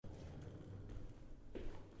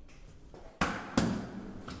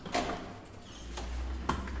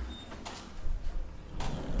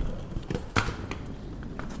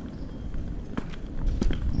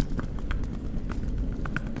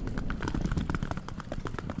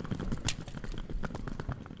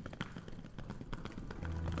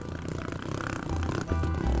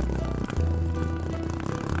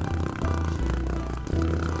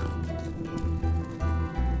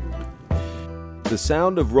The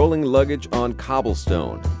sound of rolling luggage on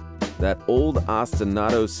cobblestone. That old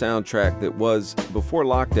ostinato soundtrack that was, before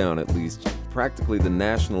lockdown at least, practically the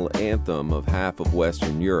national anthem of half of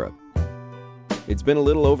Western Europe. It's been a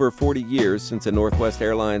little over 40 years since a Northwest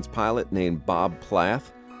Airlines pilot named Bob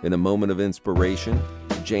Plath, in a moment of inspiration,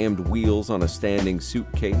 jammed wheels on a standing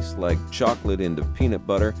suitcase like chocolate into peanut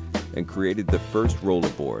butter and created the first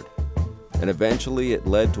rollerboard. And eventually it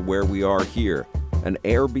led to where we are here, an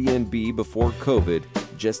Airbnb before COVID,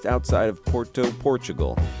 just outside of Porto,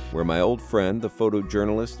 Portugal, where my old friend, the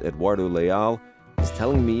photojournalist Eduardo Leal, is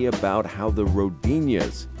telling me about how the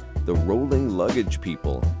Rodinhas, the rolling luggage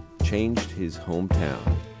people, changed his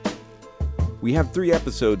hometown. We have 3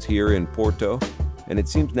 episodes here in Porto, and it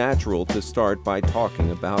seems natural to start by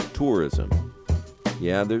talking about tourism.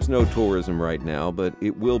 Yeah, there's no tourism right now, but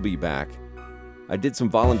it will be back. I did some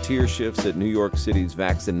volunteer shifts at New York City's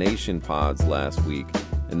vaccination pods last week,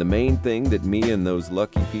 and the main thing that me and those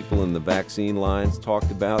lucky people in the vaccine lines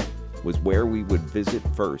talked about was where we would visit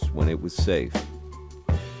first when it was safe.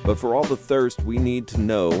 But for all the thirst we need to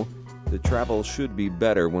know, the travel should be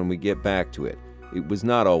better when we get back to it. It was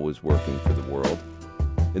not always working for the world.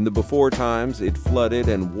 In the before times, it flooded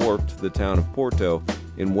and warped the town of Porto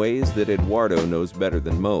in ways that Eduardo knows better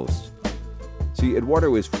than most. See,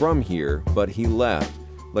 Eduardo is from here, but he left,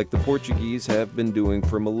 like the Portuguese have been doing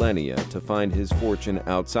for millennia, to find his fortune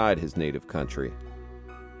outside his native country.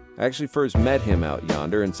 I actually first met him out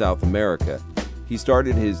yonder in South America. He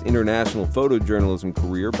started his international photojournalism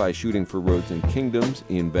career by shooting for Roads and Kingdoms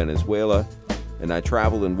in Venezuela, and I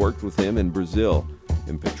traveled and worked with him in Brazil,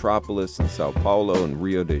 in Petrópolis and Sao Paulo and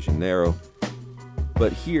Rio de Janeiro.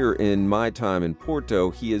 But here in my time in Porto,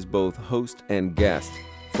 he is both host and guest,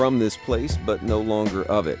 from this place but no longer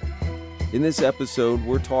of it. In this episode,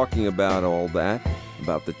 we're talking about all that,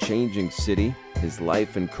 about the changing city, his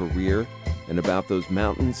life and career, and about those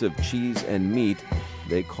mountains of cheese and meat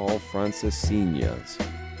they call francesinhas.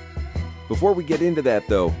 Before we get into that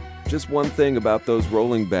though, just one thing about those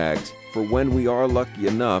rolling bags, for when we are lucky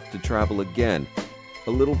enough to travel again.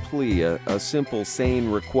 A little plea, a simple, sane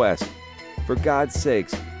request. For God's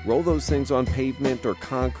sakes, roll those things on pavement or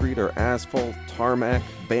concrete or asphalt, tarmac,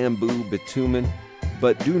 bamboo, bitumen,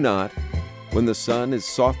 but do not, when the sun is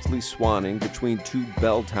softly swanning between 2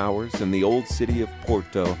 bell towers in the old city of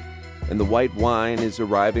Porto, and the white wine is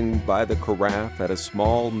arriving by the carafe at a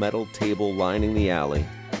small metal table lining the alley,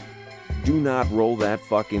 do not roll that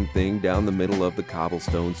fucking thing down the middle of the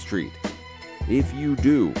cobblestone street. If you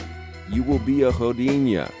do, you will be a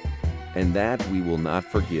Rodinha, and that we will not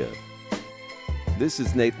forgive. This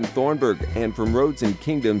is Nathan Thornburg, and from Roads and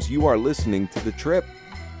Kingdoms, you are listening to The Trip,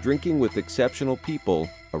 drinking with exceptional people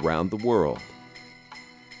around the world.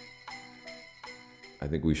 I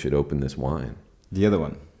think we should open this wine. The other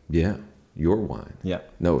one? Yeah, your wine. Yeah.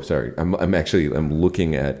 No, sorry. I'm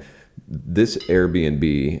looking at this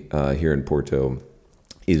Airbnb here in Porto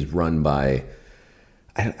is run by,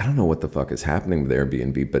 I don't know what the fuck is happening with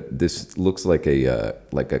Airbnb, but this looks like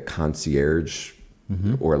a concierge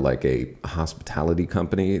or like a hospitality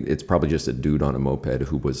company. It's probably just a dude on a moped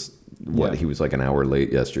who was he was like an hour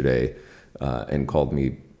late yesterday and called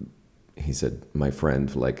me. He said, my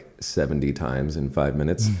friend, like 70 times in 5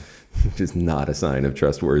 minutes, which is not a sign of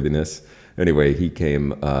trustworthiness. Anyway, he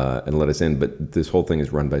came and let us in, but this whole thing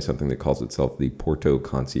is run by something that calls itself the Porto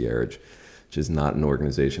Concierge, which is not an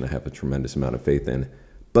organization I have a tremendous amount of faith in,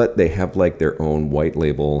 but they have like their own white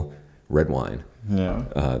label red wine. Yeah.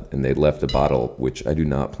 And they left a bottle, which I do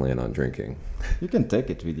not plan on drinking. You can take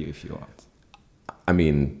it with you if you want. I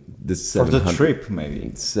mean, this for the trip,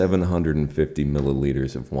 maybe 750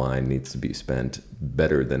 milliliters of wine needs to be spent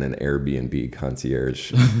better than an Airbnb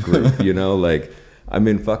concierge group. You know, like I'm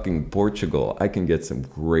in fucking Portugal. I can get some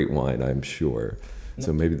great wine, I'm sure.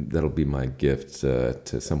 So maybe that'll be my gift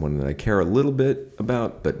to someone that I care a little bit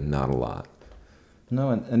about, but not a lot.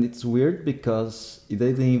 No, and it's weird because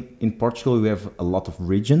in Portugal we have a lot of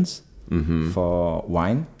regions for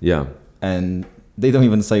wine. Yeah. And they don't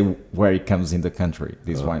even say where it comes in the country,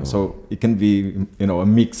 this wine. So it can be, a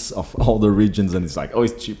mix of all the regions, and it's like, oh,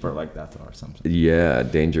 it's cheaper like that or something. Yeah,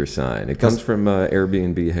 danger sign. It comes from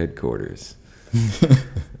Airbnb headquarters.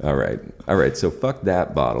 All right. So fuck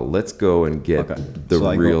that bottle. Let's go and get the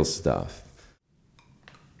real stuff.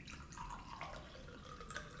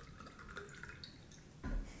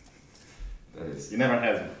 You never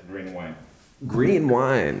had green wine. Green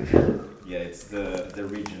wine. Yeah, it's the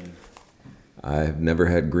region. I've never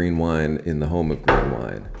had green wine in the home of green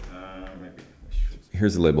wine. Maybe.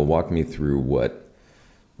 Here's the label. Walk me through what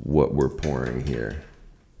we're pouring here.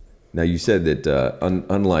 Now, you said that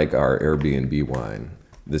unlike our Airbnb wine,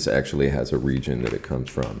 this actually has a region that it comes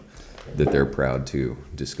from that they're proud to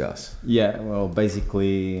discuss. Yeah, well,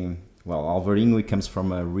 basically, Alvarinho comes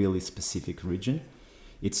from a really specific region.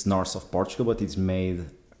 It's north of Portugal, but it's made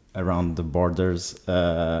around the borders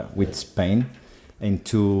with Spain in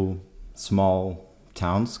two small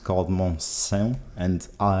towns called Monção and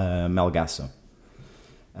Melgaço.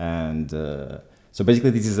 And so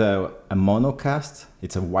basically this is a monocast.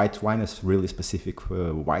 It's a white wine, a really specific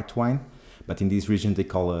white wine. But in this region they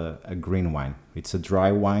call a green wine. It's a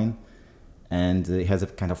dry wine and it has a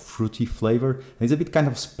kind of fruity flavor. And it's a bit kind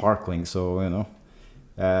of sparkling, so, you know,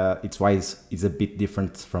 it's why it's a bit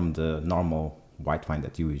different from the normal white wine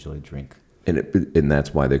that you usually drink. And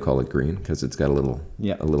that's why they call it green, because it's got a little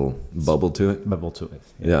bubble to it. Bubble to it.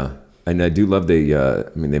 Yeah. And I do love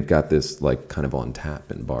they've got this like kind of on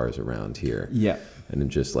tap in bars around here. Yeah. And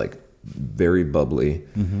it's just like very bubbly.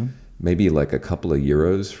 Mm-hmm. Maybe like a couple of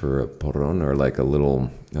euros for a porron, or like a little,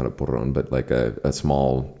 not a porron, but like a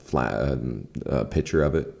small flat pitcher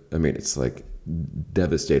of it. I mean, it's like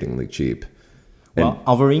devastatingly cheap. Well,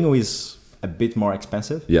 Alvarinho is a bit more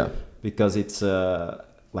expensive. Yeah. Because it's,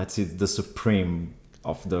 let's say, the supreme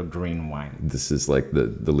of the green wine. This is like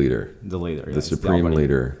the leader. The leader, yeah. The supreme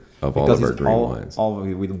leader of all of our green wines. All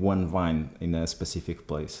with one vine in a specific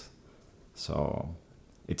place. So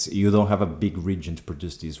you don't have a big region to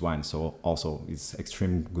produce this wine. So also it's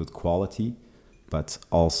extreme good quality, but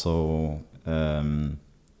also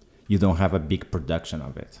you don't have a big production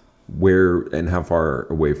of it. Where and how far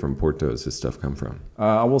away from Porto does this stuff come from?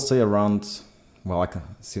 I will say around,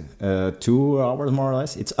 2 hours more or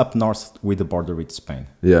less. It's up north with the border with Spain.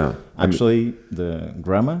 Yeah. Actually,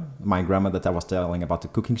 my grandma that I was telling about the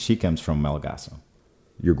cooking, she comes from Melgaço.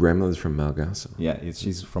 Your grandmother's from Melgaço? Yeah,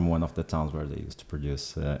 she's from one of the towns where they used to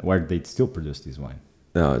produce, where they still produce this wine.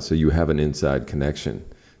 Oh, so you have an inside connection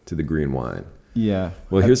to the green wine. Yeah.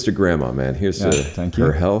 Well, here's to grandma, man. Here's to thank her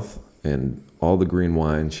you. health and all the green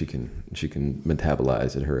wine she can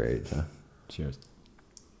metabolize at her age. Huh? Cheers.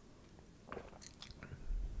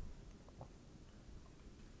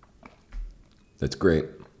 That's great.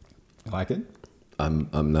 Like it?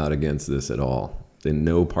 I'm not against this at all. And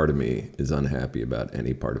no part of me is unhappy about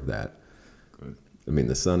any part of that. Good. I mean,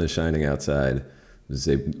 the sun is shining outside. There's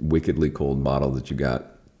a wickedly cold bottle that you got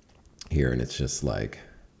here, and it's just like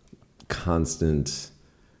constant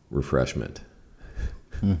refreshment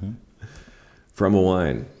from a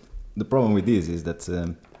wine. The problem with this is that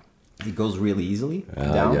it goes really easily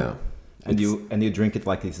down, yeah. and you drink it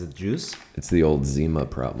like it's a juice. It's the old Zima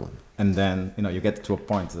problem. And then, you get to a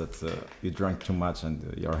point that you drank too much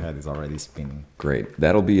and your head is already spinning. Great.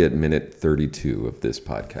 That'll be at minute 32 of this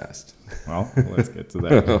podcast. Well, let's get to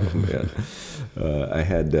that. Oh, man. I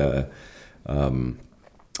had,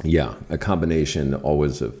 a combination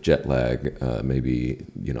always of jet lag, maybe,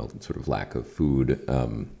 sort of lack of food,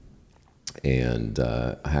 and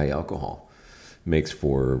high alcohol. Makes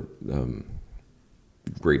for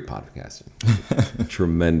great podcasting.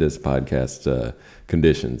 Tremendous podcast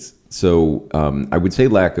conditions. So I would say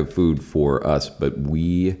lack of food for us, but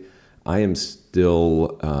I'm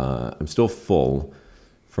still full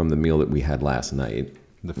from the meal that we had last night.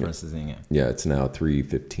 The Francesinha. Yeah, it's now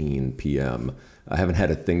 3:15 p.m. I haven't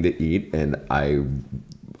had a thing to eat, and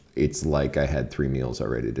it's like I had 3 meals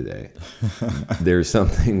already today. There's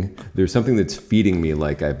something that's feeding me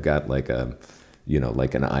like I've got like an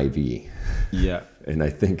IV. Yeah. And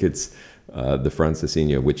I think it's the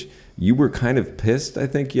Francesinha, which you were kind of pissed, I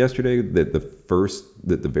think, yesterday that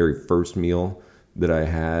the very first meal that I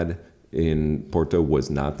had in Porto was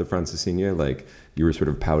not the Francesinha. Like you were sort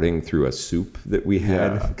of pouting through a soup that we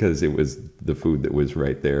had because it was the food that was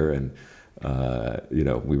right there, and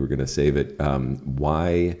we were going to save it.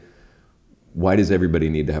 Why does everybody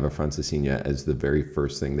need to have a Francesinha as the very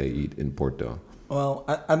first thing they eat in Porto? Well,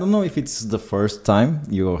 I don't know if it's the first time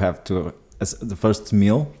you have to, as the first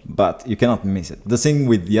meal, but you cannot miss it. The thing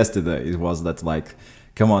with yesterday was that, like,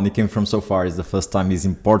 come on, he came from so far, it's the first time he's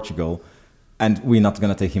in Portugal, and we're not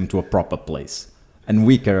going to take him to a proper place. And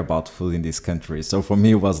we care about food in this country. So for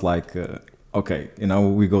me, it was like, okay,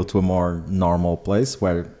 we go to a more normal place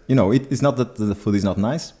where, it's not that the food is not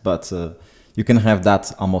nice, but you can have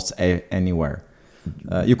that almost anywhere.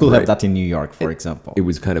 You could have that in New York, for example. It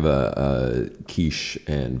was kind of a quiche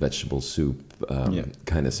and vegetable soup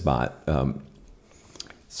kind of spot.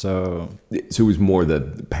 So it was more the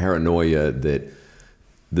paranoia that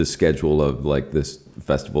the schedule of like this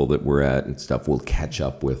festival that we're at and stuff will catch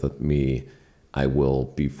up with me. I will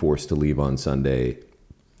be forced to leave on Sunday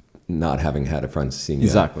not having had a Francesinha.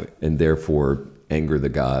 Exactly. And therefore anger the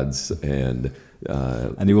gods and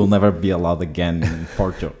And you will never be allowed again in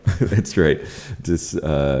Porto. That's right. Just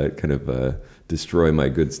destroy my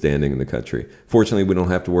good standing in the country. Fortunately, we don't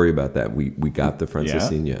have to worry about that. We got the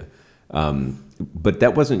Francesinha. But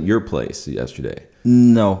that wasn't your place yesterday.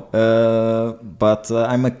 No, but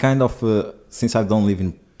I'm a kind of since I don't live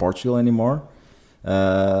in Portugal anymore.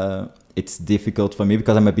 It's difficult for me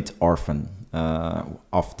because I'm a bit orphan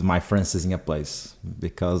of my Francesinha place,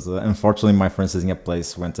 because unfortunately my Francesinha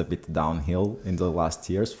place went a bit downhill in the last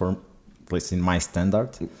years, for at least in my standard.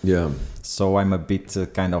 Yeah. So I'm a bit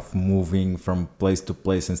kind of moving from place to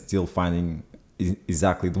place and still finding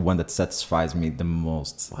exactly the one that satisfies me the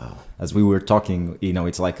most. Wow. As we were talking,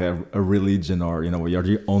 it's like a religion, or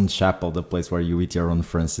your own chapel, the place where you eat your own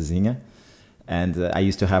Francesinha. And I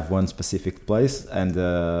used to have one specific place, and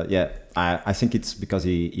I think it's because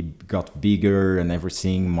it got bigger and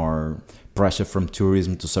everything, more pressure from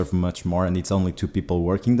tourism to serve much more, and it's only 2 people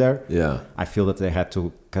working there. Yeah. I feel that they had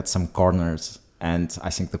to cut some corners, and I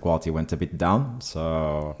think the quality went a bit down.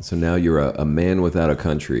 So now you're a man without a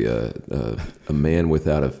country, a man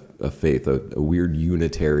without a faith, a weird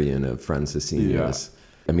Unitarian of Francesinhas.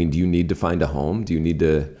 Yeah. I mean, do you need to find a home? Do you need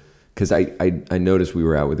to? Because I noticed we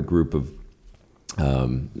were out with a group of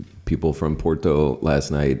people from Porto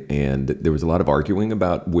last night, and there was a lot of arguing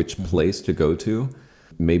about which place to go to.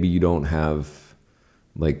 Maybe you don't have,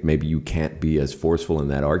 maybe you can't be as forceful in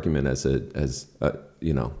that argument as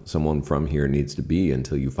someone from here needs to be,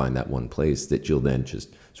 until you find that one place that you'll then just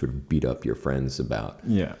sort of beat up your friends about.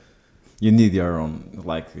 Yeah, you need your own,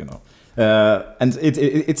 and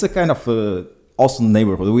it's a kind of also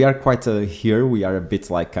neighborhood. We are quite here. We are a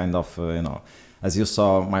bit as you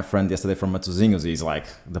saw my friend yesterday from Matosinhos, is like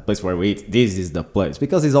the place where we eat. This is the place,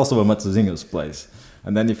 because it's also a Matosinhos place.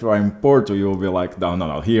 And then if you are in Porto, you will be like,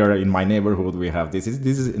 no. Here in my neighborhood, we have this.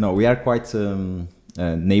 We are quite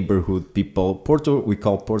neighborhood people. Porto, we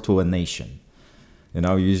call Porto a nation.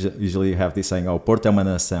 Usually you have this saying, Porto é uma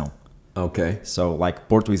nação. Okay. So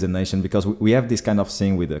Porto is a nation, because we have this kind of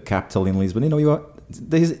thing with the capital in Lisbon.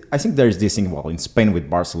 I think there's this thing, in Spain with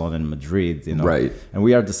Barcelona and Madrid, Right. And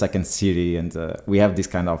we are the second city, and we have this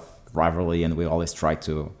kind of rivalry, and we always try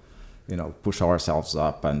to, push ourselves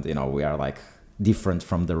up, and, we are different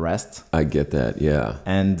from the rest. I get that, yeah.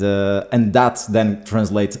 And that then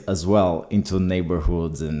translates as well into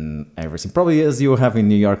neighborhoods and everything. Probably as you have in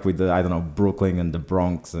New York with Brooklyn and the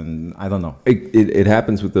Bronx, and I don't know. It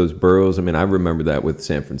happens with those boroughs. I mean, I remember that with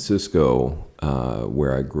San Francisco,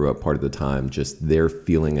 where I grew up part of the time. Just their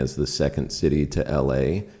feeling as the second city to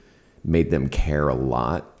LA made them care a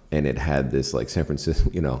lot. And it had this San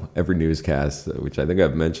Francisco, every newscast, which I think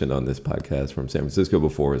I've mentioned on this podcast from San Francisco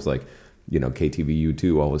before, is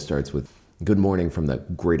KTVU2 always starts with "Good morning from the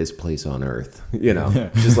greatest place on earth,"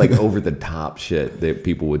 just over the top shit that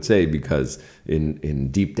people would say, because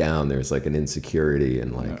in deep down there's an insecurity,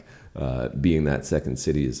 and being that second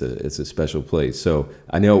city is a special place. So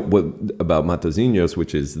I know what about Matosinhos,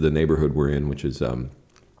 which is the neighborhood we're in, which is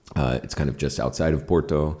it's kind of just outside of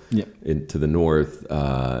Porto, to the north.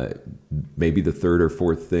 Maybe the third or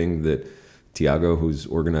fourth thing that Tiago, who's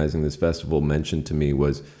organizing this festival, mentioned to me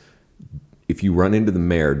was, if you run into the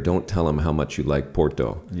mayor, don't tell him how much you like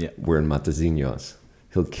Porto. Yeah. We're in Matosinhos.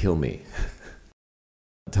 He'll kill me.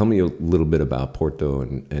 Tell me a little bit about Porto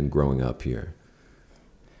and growing up here.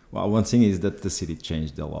 Well, one thing is that the city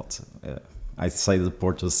changed a lot. I say the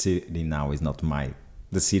Porto city now is not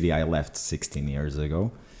the city I left 16 years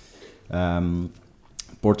ago.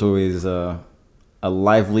 Porto is a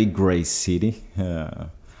lively gray city,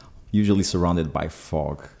 usually surrounded by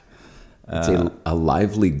fog. It's a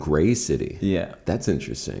lively gray city. Yeah. That's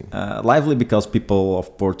interesting. Lively because people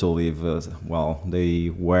of Porto live, they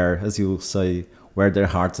wear, as you say, wear their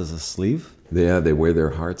hearts as a sleeve. Yeah, they wear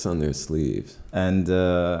their hearts on their sleeves. And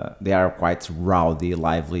they are quite rowdy,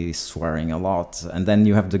 lively, swearing a lot. And then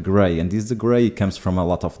you have the gray. And the gray comes from a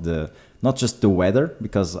lot of not just the weather,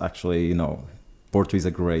 because actually, Porto is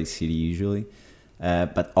a gray city usually,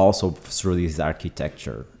 but also through this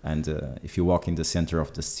architecture. And if you walk in the center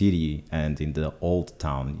of the city and in the old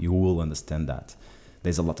town, you will understand that.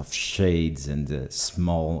 There's a lot of shades and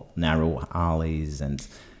small, narrow alleys. And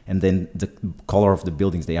then the color of the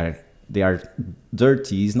buildings, they are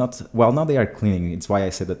dirty. It's not, now they are cleaning. It's why I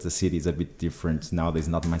said that the city is a bit different. Nowadays,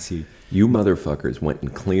 not my city. You motherfuckers went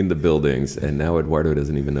and cleaned the buildings, and now Eduardo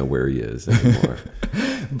doesn't even know where he is anymore.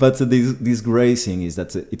 But this gray thing is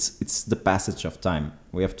that it's the passage of time.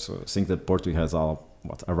 We have to think that Porto has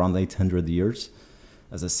around 800 years.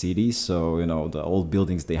 as a city. So the old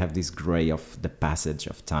buildings, they have this gray of the passage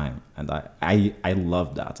of time, and I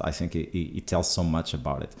love that. I think it tells so much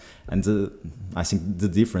about it. And I think the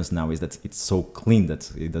difference now is that it's so clean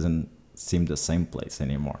that it doesn't seem the same place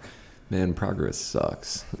anymore. Man, progress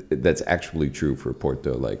sucks. That's actually true for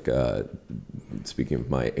Porto. Like, speaking of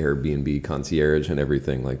my Airbnb concierge and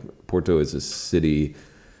everything, like Porto is a city,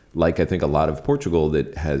 like I think a lot of Portugal,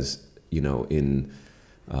 that has, in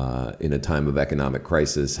a time of economic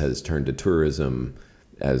crisis, has turned to tourism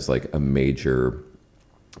as like a major,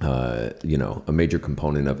 a major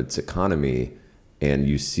component of its economy. And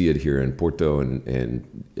you see it here in Porto,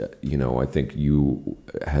 and I think you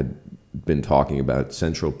had been talking about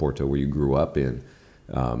Central Porto, where you grew up in,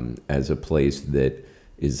 as a place that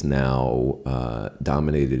is now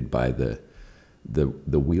dominated by the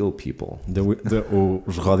wheel people.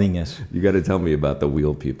 Os rodinhas. You got to tell me about the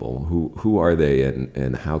wheel people. Who are they,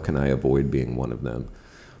 and how can I avoid being one of them?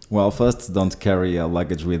 Well, first, don't carry a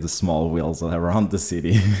luggage with small wheels around the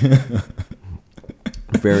city.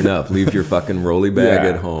 Fair enough. Leave your fucking rolly bag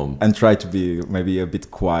at home. And try to be maybe a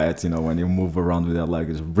bit quiet, when you move around with your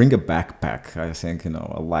luggage. Bring a backpack. I think,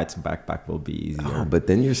 a light backpack will be easier. Oh, but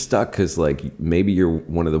then you're stuck because, like, maybe you're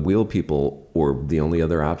one of the wheel people, or the only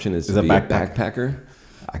other option is to be a backpacker.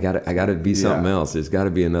 I gotta be something else. There's got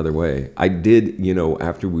to be another way. I did,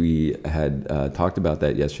 after we had talked about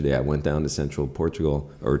that yesterday, I went down to Central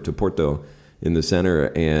Portugal, or to Porto in the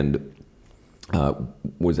center, and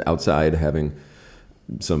was outside having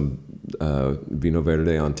some Vinho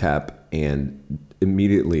Verde on tap, and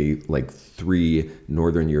immediately like 3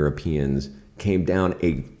 Northern Europeans came down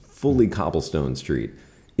a fully cobblestone street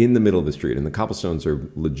in the middle of the street, and the cobblestones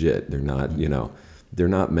are legit. They're not, they're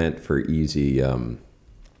not meant for easy,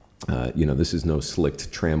 this is no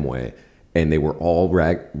slicked tramway, and they were all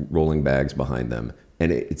rolling bags behind them,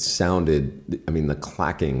 and it sounded, the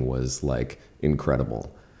clacking was like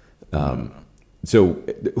incredible. So,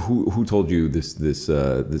 who told you this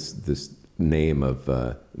name of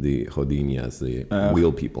the rodinhas, the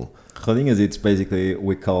wheel people? Rodinhas, it's basically,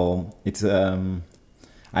 we call it's. A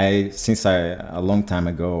long time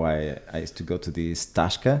ago, I used to go to this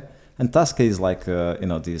Tasca, and Tasca is like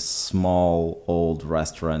this small old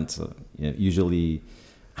restaurant. Usually,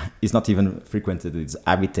 it's not even frequented; it's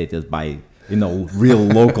habitated by real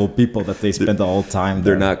local people that they spend the whole time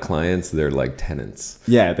there. They're not clients, they're like tenants.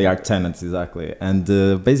 Yeah, they are tenants, exactly. And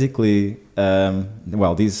basically,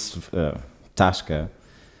 this Tasca,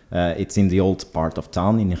 it's in the old part of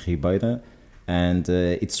town, in Ribeira, and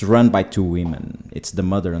it's run by 2 women. It's the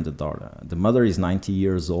mother and the daughter. The mother is 90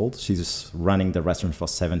 years old. She's running the restaurant for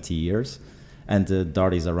 70 years, and the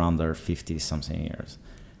daughter is around her 50-something years.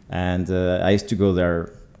 And I used to go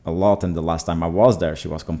there a lot, and the last time I was there, she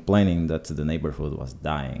was complaining that the neighborhood was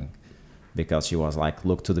dying, because she was like,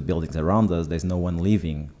 look to the buildings around us, there's no one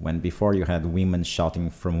living. When before you had women shouting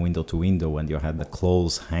from window to window, and you had the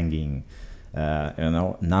clothes hanging,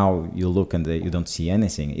 now you look and you don't see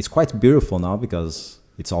anything. It's quite beautiful now because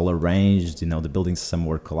it's all arranged, the buildings, some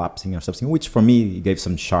were collapsing or something, which for me gave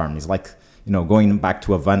some charm. It's like, going back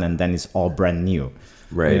to a van and then it's all brand new.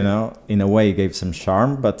 Right. In a way it gave some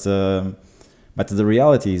charm, but the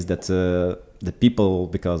reality is that the people,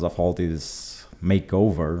 because of all this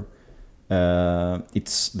makeover,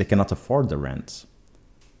 they cannot afford the rent.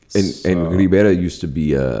 And Ribeira used to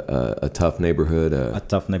be a tough neighborhood, a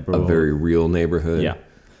tough neighborhood, a very real neighborhood. Yeah.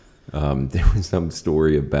 There was some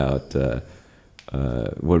story about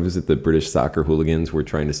what was it? The British soccer hooligans were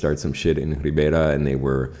trying to start some shit in Ribeira, and they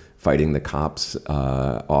were fighting the cops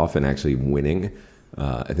off and actually winning.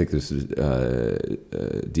 I think this is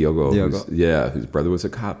Diogo. Whose brother was a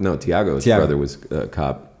cop. No, Tiago's brother was a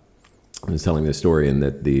cop. I was telling this story, and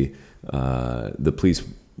that the police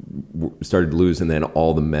started to lose, and then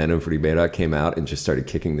all the men of Ribeira came out and just started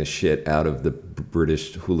kicking the shit out of the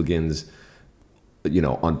British hooligans,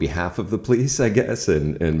 on behalf of the police, I guess,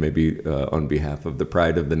 and maybe on behalf of the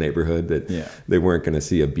pride of the neighborhood, that they weren't going to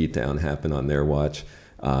see a beatdown happen on their watch.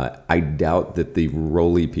 I doubt that the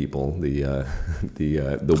Rolly people, the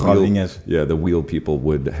wheel people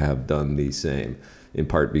would have done the same, in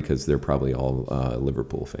part because they're probably all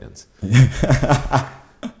Liverpool fans.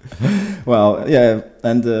 Well, yeah,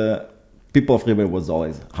 and people of Ribeira was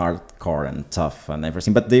always hardcore and tough and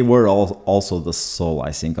everything, but they were also the soul,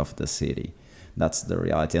 I think, of the city. That's the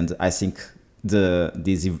reality, and I think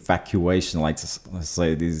this evacuation, like let's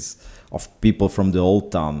say, of people from the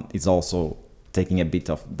old town is also taking a bit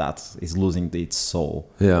of that, is losing its soul.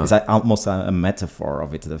 Yeah. It's almost a metaphor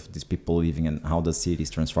of it, of these people living and how the city is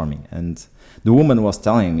transforming. And the woman was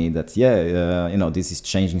telling me that, this is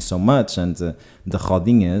changing so much, and the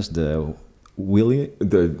rodinhas, Willy,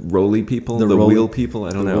 The roly people, the wheel people.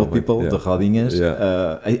 I don't know. wheel people, Yeah. the rodinhas.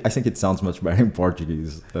 Yeah. I think it sounds much better in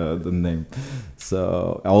Portuguese, the name.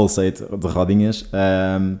 So I will say it, the rodinhas.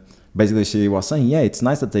 Basically, she was saying, yeah, it's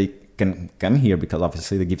nice that they can come here because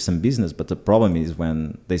obviously they give some business, but the problem is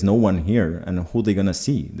when there's no one here, and who they gonna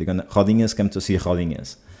see? Rodinhas come to see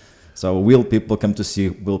rodinhas. So wheel people come to see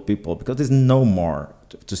wheel people because there's no more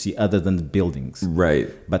to see other than the buildings. Right.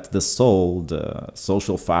 But the soul, the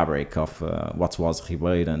social fabric of what was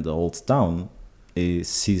Ribeira and the old town is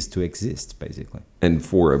ceased to exist, basically. And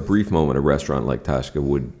for a brief moment, a restaurant like Tasca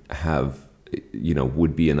would have,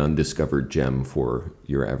 would be an undiscovered gem for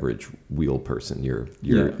your average wheel person,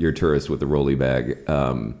 your tourist with a rolly bag,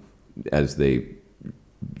 as they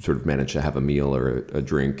sort of manage to have a meal or a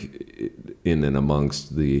drink in and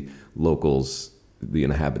amongst the locals, the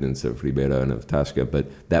inhabitants of Ribeira and of Tasca. But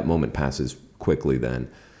that moment passes quickly then.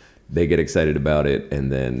 They get excited about it,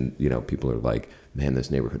 and then, people are like, man,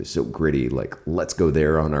 this neighborhood is so gritty. Like, let's go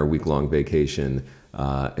there on our week-long vacation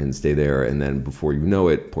and stay there. And then before you know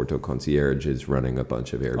it, Porto Concierge is running a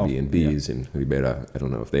bunch of Airbnbs in Ribeira. I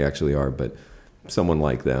don't know if they actually are, but someone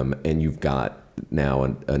like them. And you've got now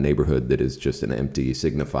a neighborhood that is just an empty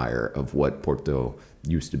signifier of what Porto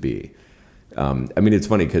used to be. It's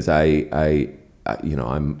funny because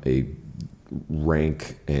I'm a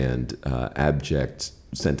rank and abject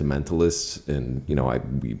sentimentalist, and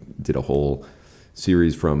we did a whole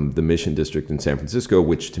series from the Mission District in San Francisco,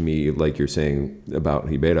 which to me, like you're saying about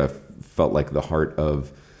Ribeira, felt like the heart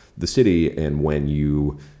of the city. And when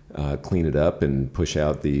you clean it up and push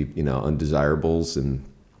out the undesirables and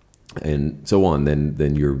so on,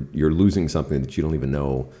 then you're losing something that you don't even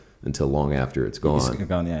know until long after it's gone. It's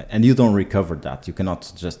gone, yeah. And you don't recover that. You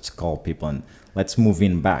cannot just call people and let's move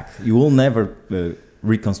in back. You will never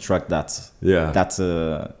reconstruct that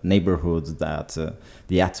neighborhood,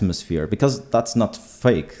 the atmosphere, because that's not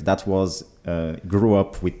fake. That was grew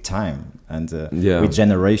up with time and with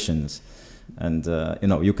generations. And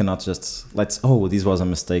you cannot just this was a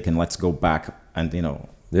mistake and let's go back and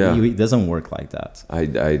it doesn't work like that.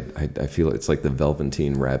 I feel it's like the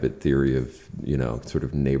Velveteen Rabbit theory of sort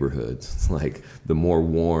of neighborhoods. It's like the more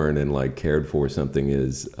worn and like cared for something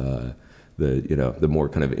is, the more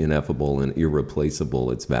kind of ineffable and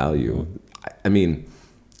irreplaceable its value. Mm-hmm.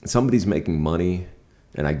 Somebody's making money,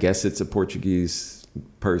 and I guess it's a Portuguese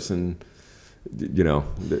person.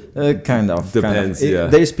 Kind of depends. Yeah,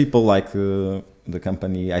 there's people like the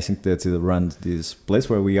company, I think, that run this place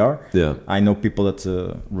where we are. Yeah, I know people that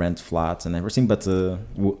rent flats and everything, but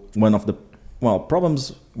one of the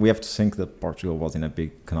problems, we have to think that Portugal was in a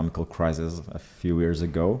big economical crisis a few years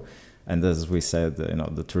ago, and as we said,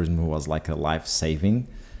 the tourism was like a life saving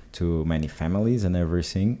to many families and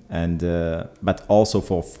everything, and but also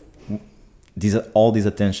for all this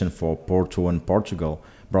attention for Porto and Portugal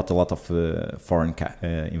brought a lot of foreign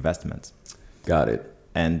investment. Got it.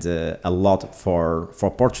 And a lot for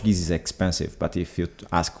Portuguese is expensive, but if you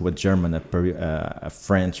ask what German, a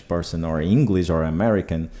French person, or English or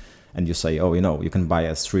American, and you say, you can buy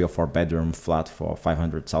a 3 or 4 bedroom flat for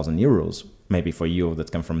 500,000 euros. Maybe for you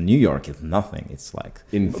that come from New York, it's nothing. It's like,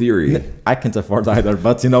 in theory, I can't afford either,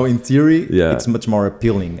 but in theory, it's much more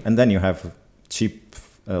appealing. And then you have cheap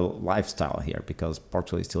lifestyle here, because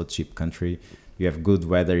Portugal is still a cheap country. You have good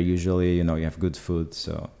weather usually. You have good food.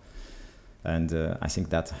 So. And I think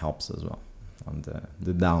that helps as well on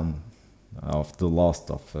the down of the loss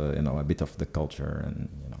of a bit of the culture and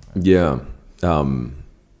Yeah.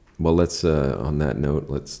 Well, let's on that note,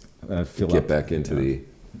 let's get back into the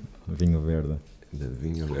Vinho Verde. The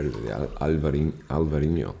Vinho Verde, the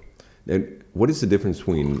Alvarinho. And what is the difference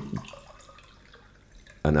between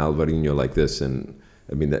an Alvarinho like this and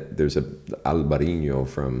there's a Alvarinho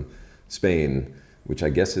from Spain, which I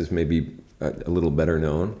guess is maybe a little better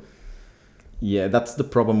known. Yeah, that's the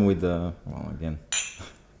problem with the... again.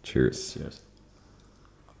 Cheers. Cheers.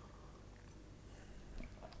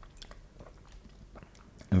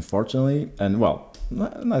 Unfortunately, and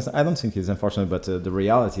I don't think it's unfortunate, but the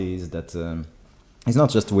reality is that it's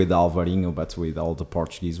not just with Alvarinho, but with all the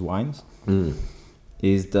Portuguese wines,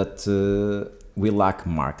 is that we lack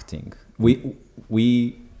marketing.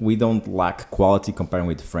 We don't lack quality comparing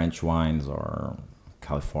with French wines or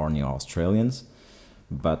California or Australians.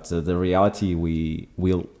 But the reality, we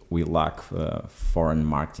lack foreign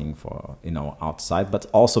marketing for outside, but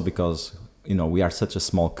also because we are such a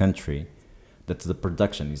small country that the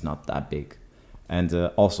production is not that big, and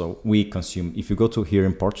also we consume. If you go to here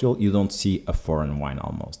in Portugal, you don't see a foreign wine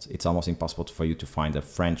almost. It's almost impossible for you to find a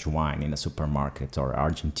French wine in a supermarket or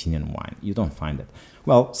Argentinian wine. You don't find it.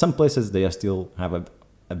 Well, some places they still have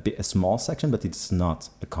a small section, but it's not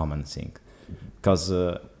a common thing. because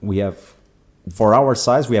we have, for our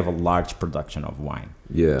size, we have a large production of wine.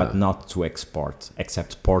 Yeah. But not to export,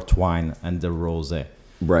 except port wine and the rosé.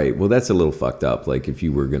 Right. Well, that's a little fucked up. Like if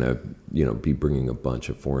you were going to, be bringing a bunch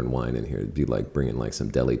of foreign wine in here, it'd be like bringing like some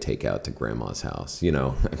deli takeout to grandma's house,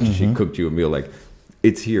 She cooked you a meal, like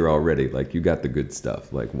it's here already. Like you got the good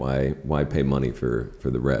stuff. Like why pay money for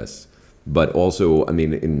the rest? But also, I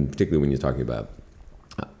mean, in particularly when you're talking about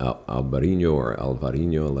Albarino or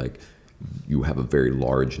Alvarinho, like you have a very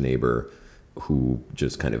large neighbor who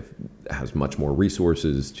just kind of has much more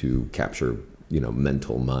resources to capture,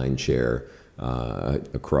 mental mind share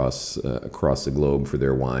across the globe for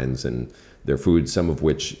their wines and their foods, some of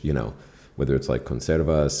which, whether it's like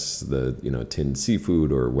conservas, the, tinned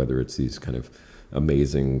seafood, or whether it's these kind of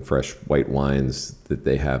amazing fresh white wines that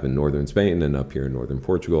they have in northern Spain and up here in northern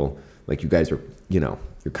Portugal. Like you guys are, you're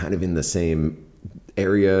kind of in the same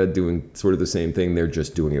area doing sort of the same thing. They're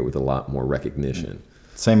just doing it with a lot more recognition.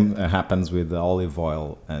 Same happens with the olive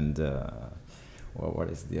oil and, what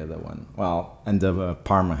is the other one? Well, and the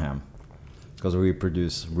Parma ham. Because we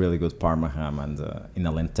produce really good Parma ham and in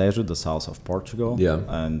Alentejo, the south of Portugal. Yeah.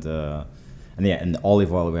 And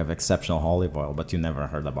olive oil, we have exceptional olive oil, but you never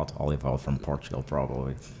heard about olive oil from Portugal,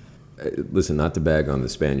 probably. Listen, not to bag on the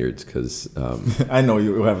Spaniards, because I know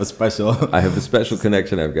you have a special. I have a special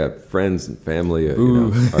connection. I've got friends and family,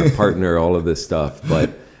 our partner, all of this stuff.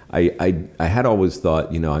 But I had always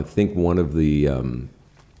thought, I think one of the,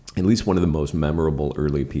 at least one of the most memorable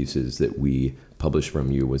early pieces that we published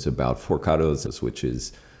from you was about forcados, which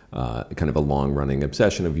is kind of a long-running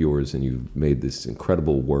obsession of yours, and you made this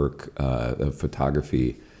incredible work of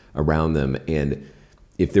photography around them. And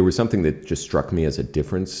if there was something that just struck me as a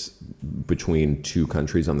difference between two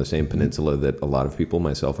countries on the same peninsula that a lot of people,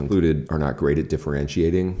 myself included, are not great at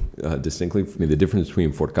differentiating distinctly. I mean, the difference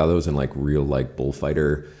between forcados and like real like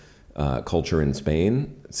bullfighter culture in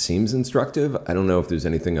Spain seems instructive. I don't know if there's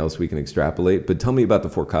anything else we can extrapolate, but tell me about the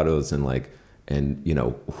forcados and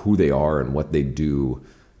who they are and what they do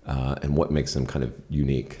and what makes them kind of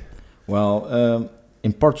unique. Well,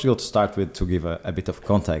 in Portugal, to start with, to give a bit of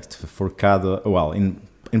context, forcado. Well,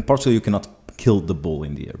 in Portugal, you cannot kill the bull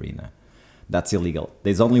in the arena. That's illegal.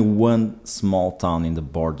 There's only one small town in the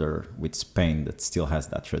border with Spain that still has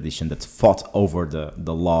that tradition, that fought over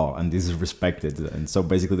the law and is respected. And so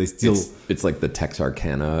basically they still... It's like the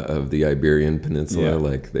Texarkana of the Iberian Peninsula. Yeah.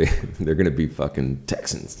 Like they're going to be fucking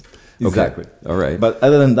Texans. Exactly. Okay. All right. But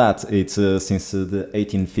other than that, it's since the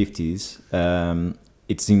 1850s,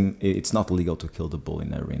 it's not legal to kill the bull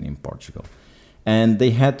in the arena in Portugal. And they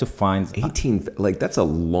had to find... that's a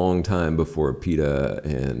long time before PETA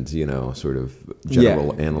and, sort of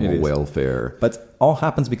general animal welfare. But all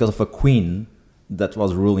happens because of a queen that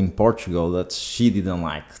was ruling Portugal, that she didn't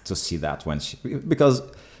like to see that because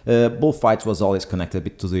bullfight was always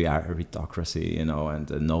connected to the aristocracy, and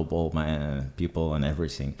the noble people and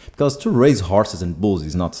everything. Because to raise horses and bulls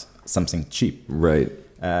is not something cheap. Right.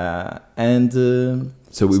 So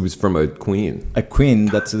it was from a queen. A queen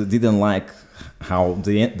that didn't like how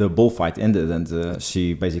the bullfight ended, and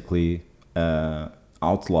she basically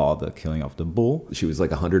outlawed the killing of the bull. She was like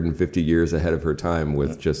 150 years ahead of her time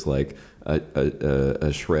with just like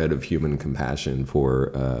a shred of human compassion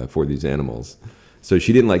for these animals. So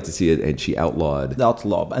she didn't like to see it, and she outlawed.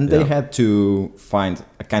 And they had to find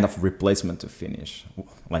a kind of replacement to finish,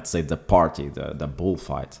 let's say, the party, the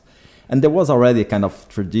bullfight. And there was already a kind of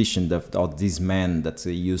tradition of these men that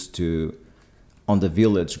used to, on the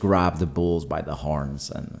village, grab the bulls by the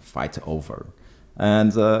horns and fight over.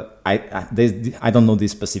 And I don't know the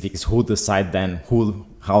specifics, who decide then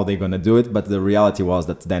how they're going to do it, but the reality was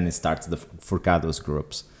that then it starts the forcados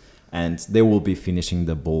groups, and they will be finishing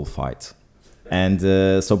the bullfight. And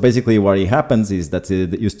so basically what happens is that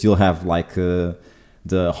you still have like the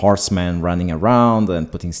horsemen running around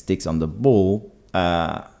and putting sticks on the bull,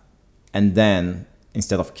 and then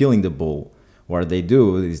instead of killing the bull, what they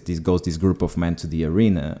do is this group of men to the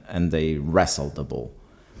arena and they wrestle the bull.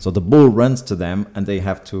 So the bull runs to them and they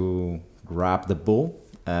have to grab the bull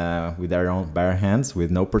with their own bare hands,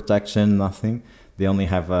 with no protection, nothing. They only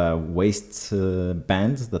have a waist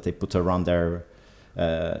band that they put around their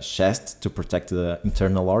chest to protect the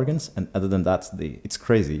internal organs. And other than that, it's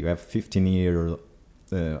crazy. You have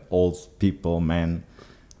 15-year-old people, men,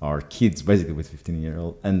 or kids basically with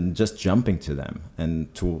 15-year-old, and just jumping to them,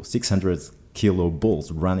 and to 600-kilo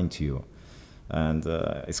bulls running to you. And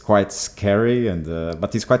it's quite scary,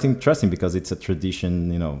 but it's quite interesting because it's a tradition,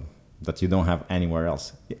 that you don't have anywhere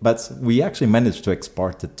else. But we actually managed to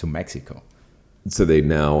export it to Mexico. So they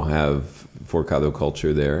now have Forcado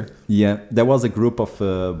culture there. Yeah, there was a group of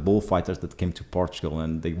bullfighters that came to Portugal,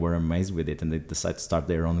 and they were amazed with it, and they decided to start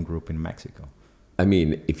their own group in Mexico. I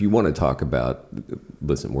mean, if you want to talk about,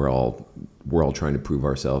 listen, we're all trying to prove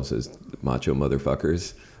ourselves as macho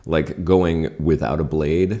motherfuckers. Like going without a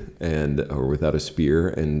blade or without a spear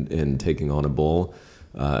and taking on a bull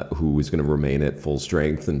who is going to remain at full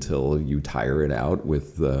strength until you tire it out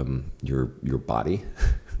with your body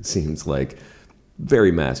seems like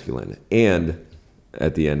very masculine. And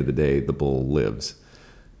at the end of the day, the bull lives.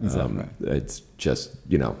 Exactly. It's just,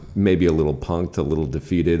 maybe a little punked, a little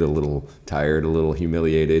defeated, a little tired, a little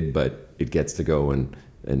humiliated, but it gets to go and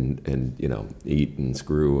eat and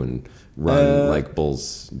screw and run like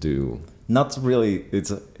bulls do. Not really. It's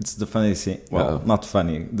the funny thing. Well, not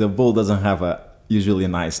funny. The bull doesn't have usually a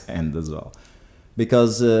nice end as well,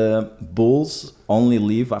 because bulls only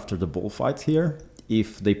leave after the bullfight here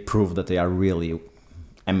if they prove that they are really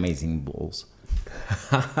amazing bulls.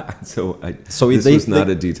 So this was not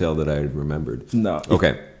a detail that I remembered. No.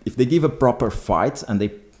 Okay. If they give a proper fight and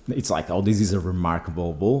it's like, oh, this is a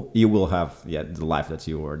remarkable bull, you will have the life that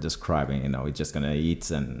you were describing. He's just gonna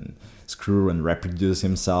eat and screw and reproduce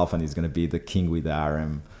himself, and he's gonna be the king with the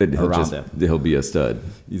harem around him. He'll be a stud.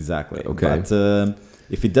 Exactly. Okay. But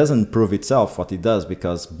if it doesn't prove itself, what it does,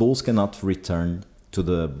 because bulls cannot return to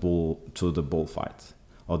the bullfight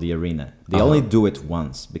or the arena. They only do it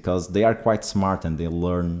once because they are quite smart and they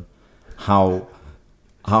learn how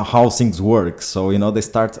things work. So they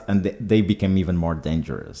start and they become even more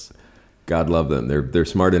dangerous. God love them. They're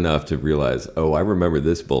smart enough to realize, oh, I remember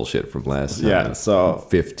this bullshit from last time. Yeah. So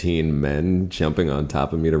 15 men jumping on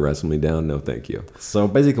top of me to wrestle me down. No, thank you. So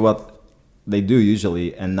basically, what they do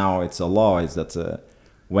usually, and now it's a law, is that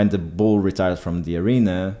when the bull retires from the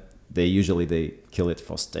arena, they kill it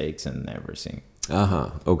for steaks and everything.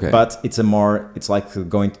 Okay. But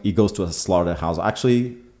it goes to a slaughterhouse.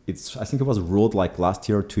 Actually, I think it was ruled like last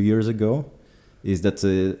year or 2 years ago, is that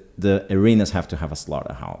the arenas have to have a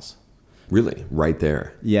slaughterhouse. Really? Right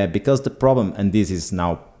there? Yeah, because the problem, and this is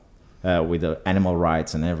now with the animal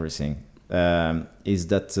rights and everything, is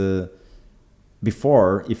that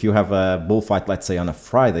before, if you have a bullfight, let's say on a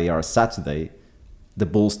Friday or a Saturday, the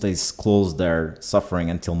bull stays closed there suffering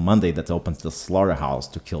until Monday that opens the slaughterhouse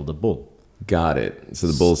to kill the bull. Got it. So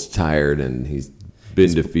the bull's tired and he's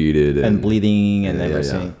been defeated and bleeding and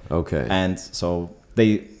everything. Yeah. Okay. And so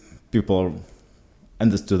people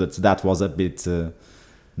understood that was a bit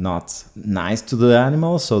not nice to the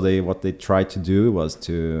animal. So what they tried to do was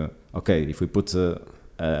if we put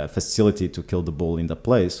a facility to kill the bull in the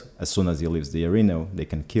place, as soon as he leaves the arena, they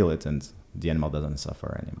can kill it and the animal doesn't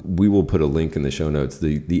suffer anymore. We will put a link in the show notes.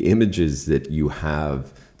 The images that you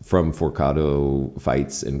have from Forcado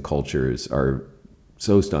fights and cultures are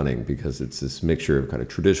so stunning because it's this mixture of kind of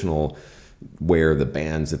traditional wear, the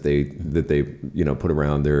bands that they put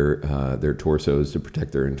around their torsos to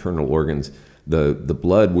protect their internal organs, the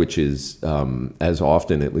blood, which is as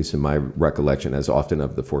often, at least in my recollection, as often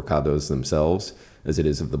of the Forcados themselves as it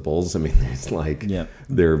is of the bulls. I mean, it's like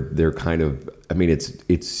they're kind of, I mean,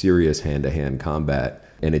 it's serious hand-to-hand combat.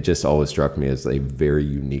 And it just always struck me as a very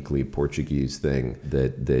uniquely Portuguese thing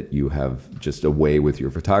that you have just a way with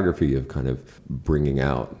your photography of kind of bringing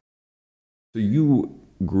out. So you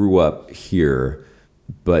grew up here,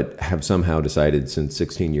 but have somehow decided since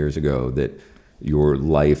 16 years ago that your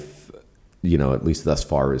life, at least thus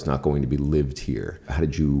far, is not going to be lived here. How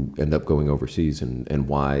did you end up going overseas and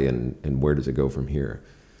why and where does it go from here?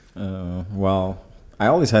 Well, I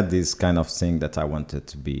always had this kind of thing that I wanted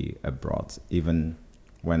to be abroad, even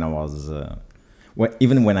when I was,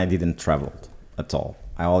 even when I didn't travel at all.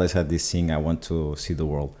 I always had this thing, I want to see the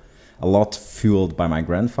world. A lot fueled by my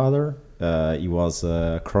grandfather. He was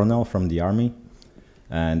a colonel from the army,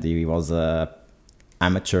 and he was an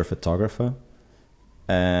amateur photographer.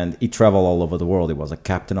 And he traveled all over the world. He was a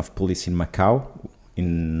captain of police in Macau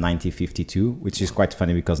in 1952, which is quite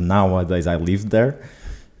funny because nowadays I lived there.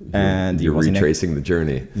 And you're retracing the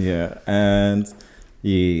journey. Yeah, and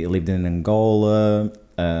he lived in Angola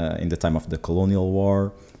in the time of the colonial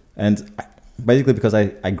war. And basically because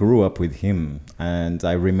I grew up with him, and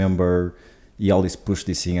I remember he always pushed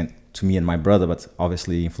this thing to me and my brother, but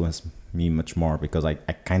obviously influenced me much more because I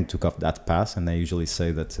kind of took off that path. And I usually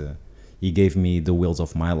say that he gave me the wheels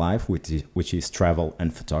of my life, which is travel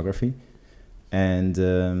and photography. And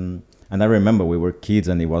I remember we were kids,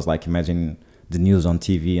 and it was like, imagine the news on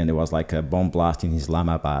TV, and there was like a bomb blast in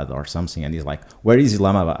Islamabad or something, and he's like, where is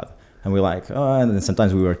Islamabad? And we're like, oh, and then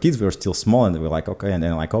sometimes we were kids, we were still small, and we were like, okay, and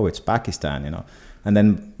then like, oh, it's Pakistan, And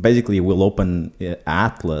then basically we'll open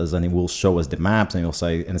Atlas and it will show us the maps and it'll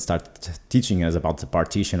say and start teaching us about the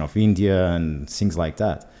partition of India and things like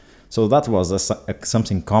that. So that was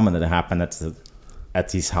something common that happened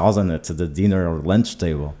at his house and at the dinner or lunch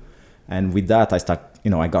table. And with that,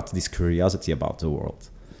 I got this curiosity about the world.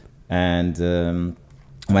 And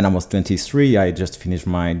when I was 23, I just finished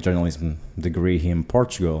my journalism degree here in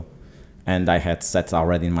Portugal. And I had set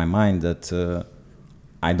already in my mind that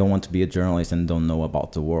I don't want to be a journalist and don't know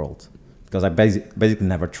about the world. Because I basically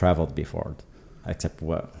never traveled before, except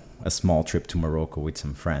a small trip to Morocco with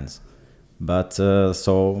some friends. But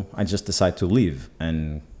so I just decided to leave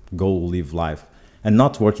and go live life. And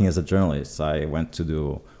not working as a journalist. I went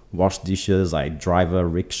to wash dishes, I drive a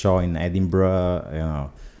rickshaw in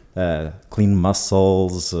Edinburgh, clean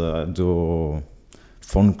muscles, do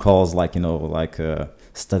phone calls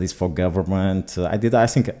studies for government. I did, I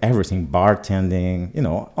think, everything,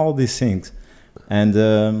 bartending, all these things.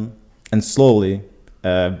 And slowly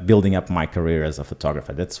building up my career as a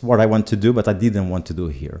photographer. That's what I want to do, but I didn't want to do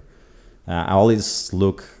here. I always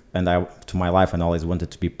look to my life and always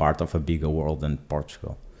wanted to be part of a bigger world than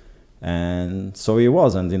Portugal. And so it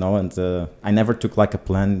was, and I never took like a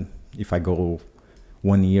plan if I go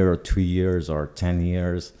 1 year or 2 years or 10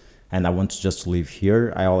 years and I want to just live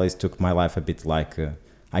here. I always took my life a bit like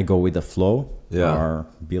I go with the flow, or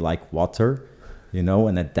be like water,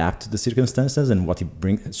 and adapt to the circumstances and what it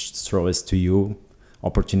brings throws to you.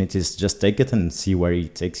 Opportunities, just take it and see where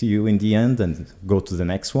it takes you in the end and go to the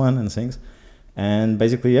next one and things. And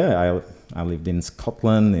basically, I lived in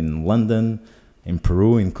Scotland, in London, in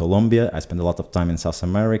Peru, in Colombia. I spent a lot of time in South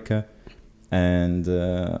America, and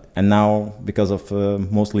now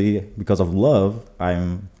mostly because of love,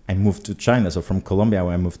 I moved to China. So from Colombia,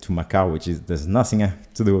 I moved to Macau, there's nothing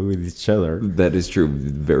to do with each other. That is true.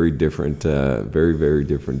 Very different, very, very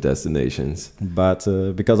different destinations. But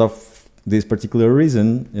because of this particular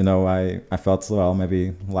reason, I felt, well,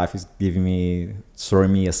 maybe life is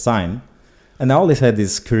throwing me a sign. And I always had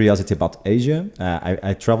this curiosity about Asia.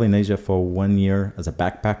 I traveled in Asia for 1 year as a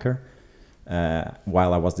backpacker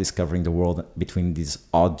while I was discovering the world between these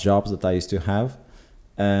odd jobs that I used to have.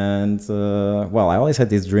 And, I always had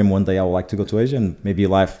this dream one day I would like to go to Asia, and maybe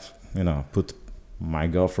life, put my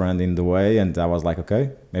girlfriend in the way. And I was like,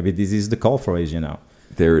 okay, maybe this is the call for Asia now.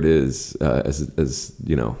 There it is, as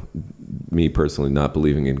me personally not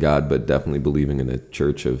believing in God, but definitely believing in a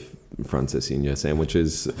church of Francesinha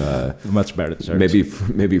sandwiches. Much better church.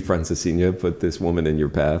 Maybe Francesinha put this woman in your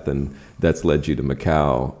path, and that's led you to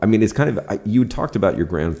Macau. I mean, it's kind of, you talked about your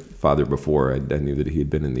grandfather before. I knew that he had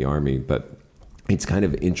been in the army, but it's kind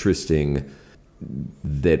of interesting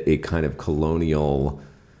that a kind of colonial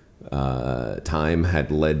time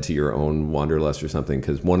had led to your own wanderlust or something,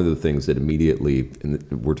 because one of the things that immediately, and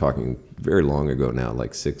we're talking very long ago now,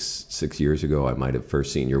 like six years ago, I might have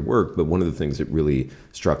first seen your work, but one of the things that really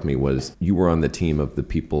struck me was you were on the team of the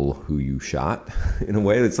people who you shot. In a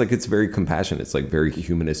way, it's very compassionate. It's like very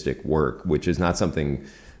humanistic work, which is not something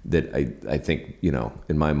that I think,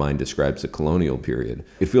 in my mind describes the colonial period.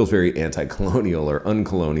 It feels very anti-colonial or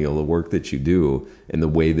uncolonial, the work that you do, and the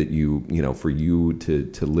way that you, for you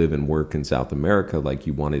to live and work in South America, like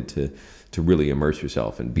you wanted to really immerse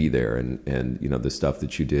yourself and be there. And the stuff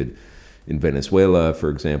that you did in Venezuela, for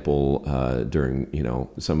example, during,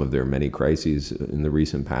 some of their many crises in the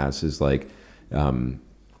recent past is like,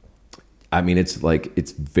 it's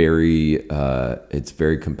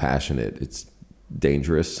very compassionate. It's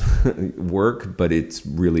dangerous work, but it's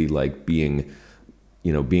really like being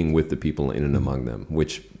with the people in and among them,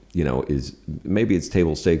 which is maybe it's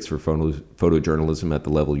table stakes for photojournalism at the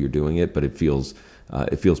level you're doing it, but it feels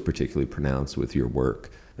particularly pronounced with your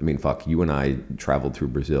work. I mean, you and I traveled through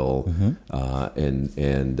Brazil, and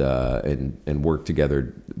worked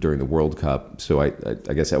together during the World Cup. So I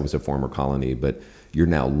guess that was a former colony, but you're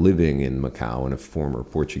now living in Macau in a former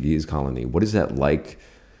Portuguese colony. What is that like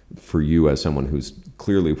for you as someone who's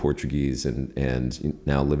clearly Portuguese and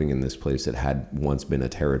now living in this place that had once been a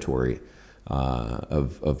territory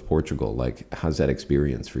of Portugal? Like, how's that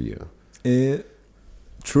experience for you?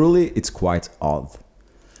 Truly, it's quite odd,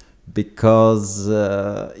 because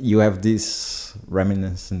you have this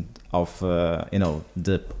reminiscent of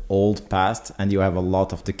the old past, and you have a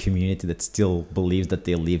lot of the community that still believes that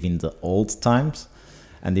they live in the old times,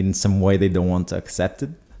 and in some way they don't want to accept it.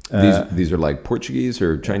 These are like Portuguese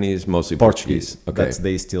or Chinese? Mostly Portuguese. Okay.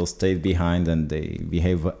 They still stayed behind, and they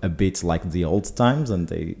behave a bit like the old times, and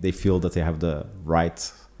they feel that they have the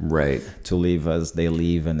right to live as they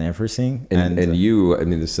live and everything. And you, I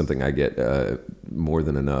mean, this is something I get more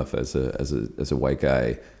than enough as a white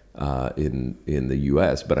guy in the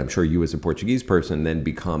U.S. But I'm sure you, as a Portuguese person, then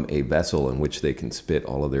become a vessel in which they can spit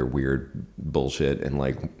all of their weird bullshit and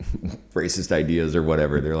like racist ideas or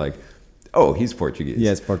whatever. They're like, oh, he's Portuguese.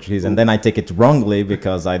 Yes, Portuguese, and then I take it wrongly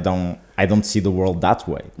because I don't see the world that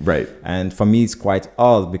way. Right. And for me, it's quite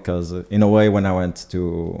odd because, in a way, when I went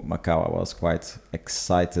to Macau, I was quite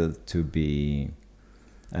excited to be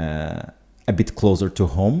a bit closer to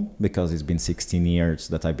home because it's been 16 years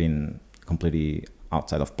that I've been completely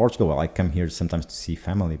outside of Portugal. Well, I come here sometimes to see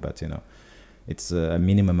family, but it's a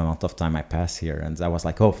minimum amount of time I pass here, and I was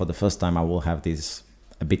like, oh, for the first time I will have this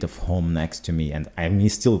a bit of home next to me, and I'm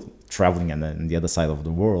still traveling and on the other side of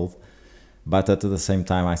the world. But at the same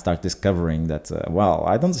time, I start discovering that,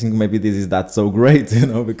 I don't think maybe this is that so great,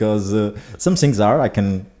 because some things are, I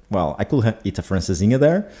could eat a francesinha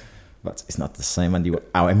there, but it's not the same, and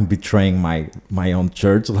I'm betraying my own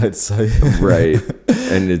church, let's say. Right.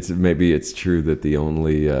 And it's true that the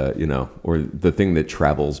only, or the thing that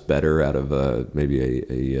travels better out of maybe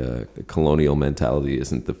a colonial mentality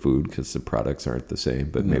isn't the food, because the products aren't the same,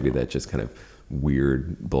 but maybe that just kind of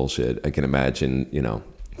weird bullshit. I can imagine,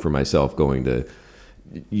 for myself going to,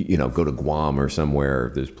 go to Guam or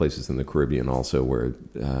somewhere. There's places in the Caribbean also where,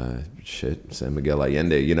 San Miguel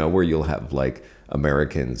Allende, where you'll have like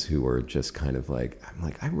Americans who are just kind of like, I'm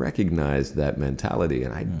like, I recognize that mentality,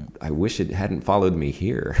 and I wish it hadn't followed me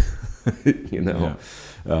here, Yeah.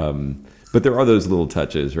 But there are those little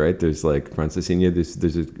touches, right? There's like francesinha.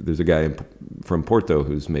 There's a guy from Porto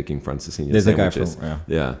who's making francesinha sandwiches. A guy from,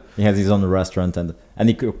 yeah. He has his own restaurant, and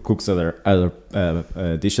he cooks other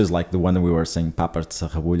dishes, like the one we were saying, papas de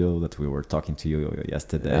sarrabulho, that we were talking to you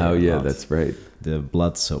yesterday. Oh yeah, that's right. The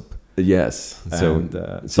blood soup. Yes.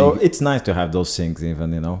 So it's nice to have those things,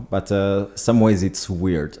 even, but some ways it's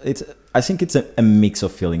weird. I think it's a mix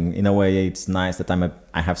of feeling. In a way, it's nice that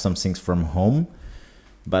I have some things from home,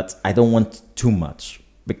 but I don't want too much,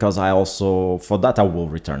 because I also, for that, I will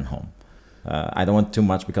return home. I don't want too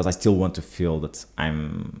much because I still want to feel that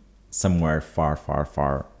I'm somewhere far, far,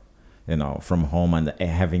 far, from home, and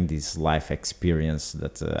having this life experience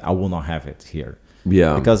that I will not have it here.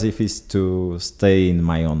 Yeah. Because if it's to stay in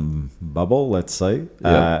my own bubble, let's say,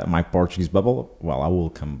 my Portuguese bubble, I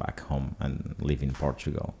will come back home and live in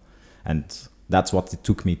Portugal. And that's what it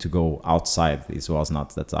took me to go outside. It was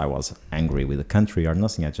not that I was angry with the country or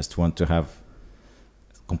nothing. I just want to have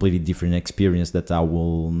a completely different experience that I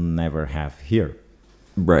will never have here.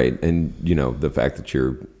 Right. And, the fact that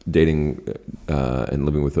you're dating and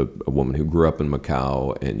living with a woman who grew up in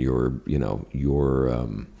Macau, and your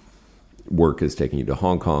work is taking you to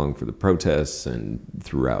Hong Kong for the protests and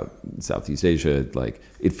throughout Southeast Asia, like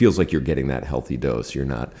it feels like you're getting that healthy dose. You're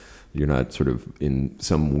not sort of in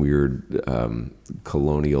some weird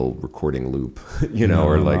colonial recording loop,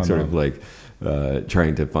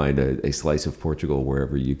 trying to find a slice of Portugal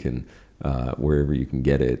wherever you can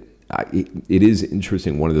get it. It is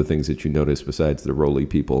interesting. One of the things that you notice, besides the Rolly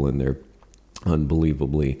people and their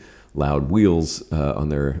unbelievably loud wheels on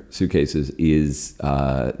their suitcases, is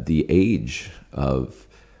the age of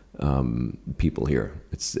people here.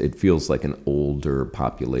 It feels like an older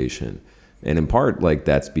population. And in part, like,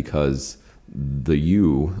 that's because the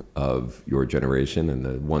you of your generation and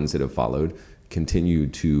the ones that have followed continue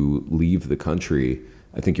to leave the country.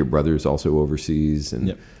 I think your brother's also overseas,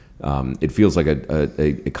 and it feels like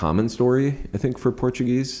a common story, I think, for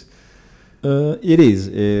Portuguese. It is.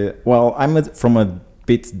 I'm from a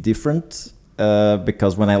bit different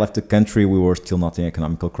because when I left the country, we were still not in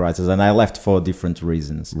economical crisis, and I left for different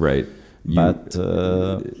reasons. Right.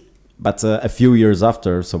 But a few years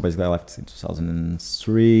after, so basically I left in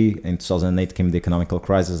 2003. In 2008 came the economical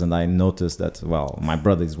crisis, and I noticed that, my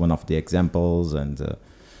brother is one of the examples, and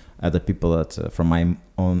other people that from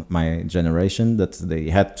my generation, that they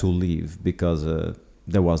had to leave because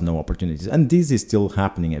there was no opportunities. And this is still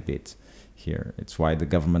happening a bit here. It's why the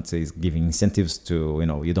government is giving incentives to,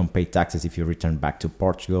 you don't pay taxes if you return back to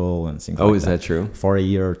Portugal and things like that. Oh, is that true? For a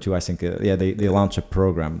year or two, I think, they launch a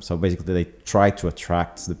program. So basically they try to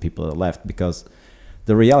attract the people that left, because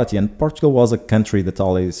the reality, and Portugal was a country that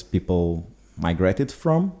always people migrated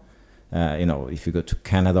from. If you go to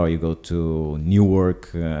Canada or you go to Newark,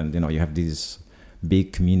 and, you have these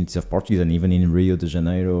big communities of Portuguese, and even in Rio de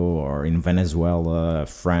Janeiro or in Venezuela,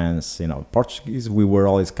 France, Portuguese, we were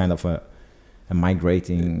always kind of a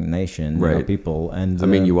migrating nation, right. People. And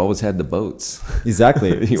you always had the boats.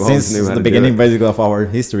 Exactly. Since the beginning, basically, of our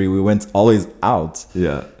history, we went always out.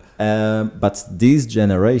 Yeah. But this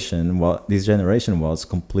generation was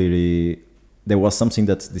completely. There was something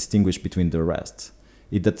that distinguished between the rest.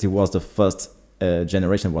 It was the first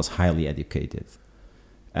generation was highly educated.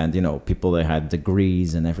 and people that had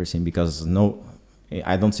degrees and everything, because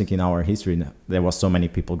I don't think in our history there was so many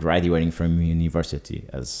people graduating from university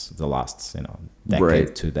as the last decade,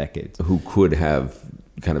 Right. 2 decades, Who could have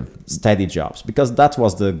kind of steady jobs, because that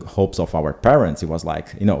was the hopes of our parents. It was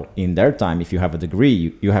like, in their time, if you have a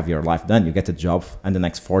degree, you have your life done, you get a job, and the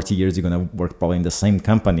next 40 years you're going to work probably in the same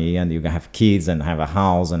company, and you're going to have kids and have a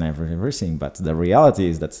house and everything. But the reality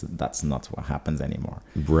is that's not what happens anymore.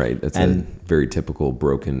 right. That's a very typical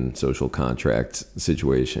broken social contract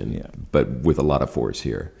situation, Yeah. but with a lot of force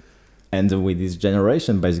here. And with this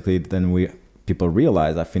generation, basically, then people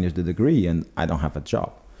realize I finished the degree and I don't have a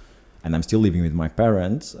job, and I'm still living with my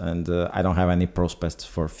parents, and I don't have any prospects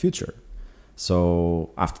for future. So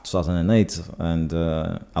after 2008, and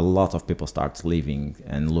a lot of people start leaving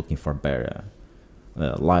and looking for better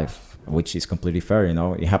life, which is completely fair.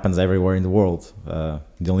 It happens everywhere in the world.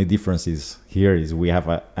 The only difference is here is we have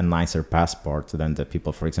a nicer passport than the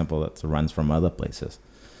people, for example, that runs from other places.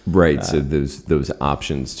 Right. So those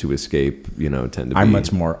options to escape, tend to I'm be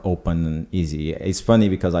much more open and easy. It's funny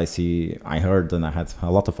because I heard and I had a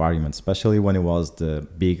lot of arguments, especially when it was the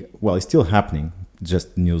big, well, it's still happening,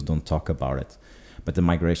 just news don't talk about it, but the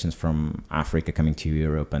migrations from Africa coming to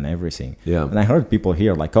Europe and everything. Yeah. And I heard people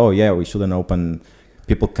here like, oh yeah, we shouldn't open,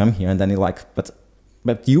 people come here, and then you're like,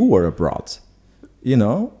 but you were abroad,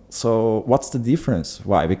 so what's the difference?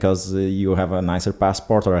 Why? Because you have a nicer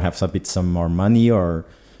passport, or have some more money, or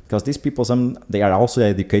because these people, they are also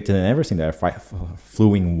educated and everything. They are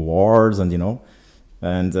fleeing wars, and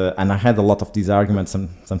and I had a lot of these arguments.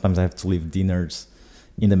 Sometimes I have to leave dinners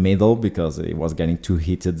in the middle because it was getting too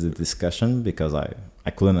heated, the discussion, because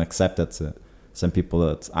I couldn't accept that some people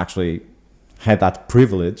that actually had that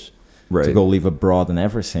privilege right. to go live abroad and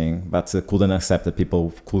everything, but couldn't accept that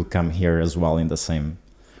people could come here as well in the same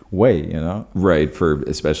way, Right.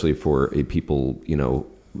 Especially for a people,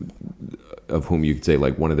 of whom you could say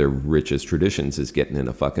like one of their richest traditions is getting in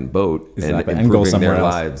a fucking boat Exactly. and And go improving somewhere their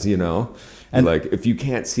else. lives, And like if you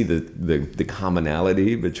can't see the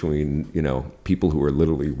commonality between, people who are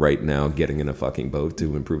literally right now getting in a fucking boat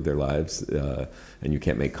to improve their lives, and you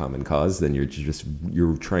can't make common cause, then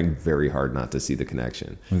you're trying very hard not to see the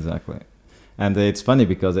connection. Exactly. And it's funny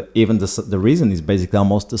because even the reason is basically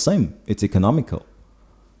almost the same. It's economical.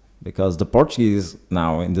 Because the Portuguese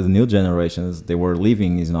now, in the new generations, they were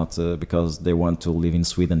leaving is not because they want to live in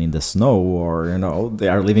Sweden in the snow, or, they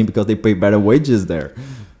are leaving because they pay better wages there.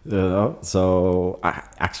 So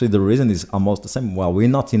actually the reason is almost the same. Well, we're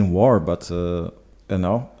not in war, but,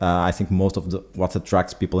 I think most of what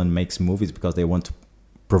attracts people and makes movies because they want to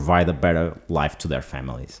provide a better life to their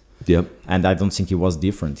families. Yep. And I don't think it was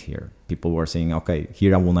different here. People were saying, okay,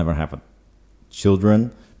 here I will never have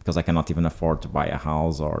children, because I cannot even afford to buy a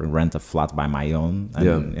house or rent a flat by my own,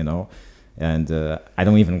 and, and I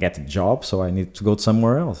don't even get a job, so I need to go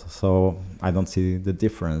somewhere else. So I don't see the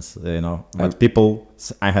difference, But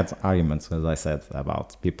I had arguments, as I said,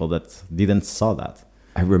 about people that didn't saw that.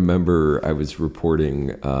 I remember I was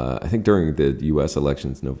reporting, I think during the U.S.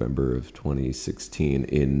 elections, November of 2016,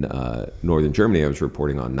 in northern Germany, I was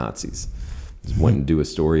reporting on Nazis. Just went and do a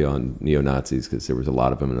story on neo-Nazis because there was a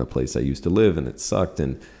lot of them in a place I used to live, and it sucked.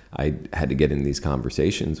 And I had to get in these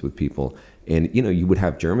conversations with people. And, you would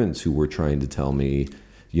have Germans who were trying to tell me,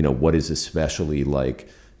 what is especially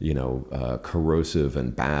corrosive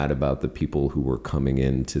and bad about the people who were coming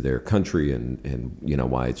into their country, and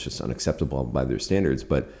why it's just unacceptable by their standards.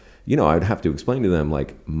 But, I'd have to explain to them,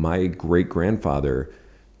 like, my great-grandfather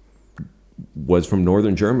was from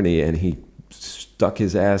northern Germany, and he stuck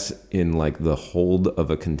his ass in like the hold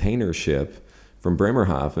of a container ship from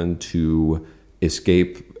Bremerhaven to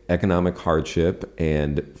escape economic hardship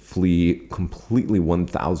and flee completely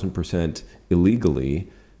 1,000%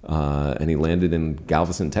 illegally. And he landed in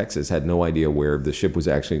Galveston, Texas, had no idea where the ship was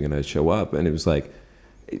actually going to show up. And it was like,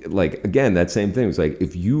 again, that same thing. It was like,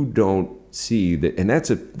 if you don't see that, and that's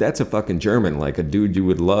a fucking German, like a dude you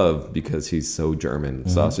would love because he's so German, mm-hmm.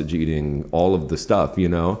 sausage eating, all of the stuff,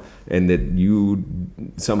 and that you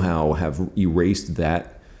somehow have erased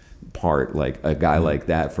that part, like a guy mm-hmm. like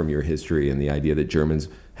that from your history, and the idea that Germans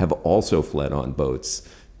have also fled on boats,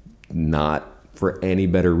 not for any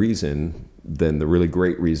better reason than the really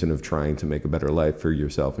great reason of trying to make a better life for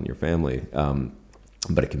yourself and your family.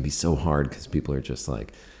 But it can be so hard because people are just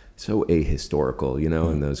like so ahistorical,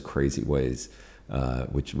 in those crazy ways,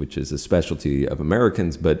 which is a specialty of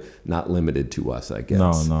Americans, but not limited to us, I guess.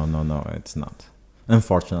 No, it's not.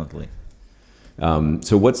 Unfortunately.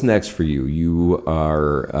 So what's next for you? You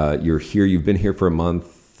are you're here. You've been here for a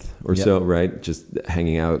month or so, right? Just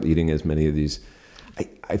hanging out, eating as many of these.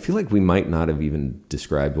 I feel like we might not have even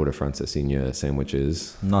described what a francesinha sandwich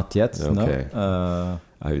is. Not yet. Okay. No.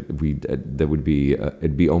 That would be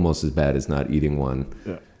it'd be almost as bad as not eating one.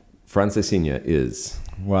 Yeah. Francesinha is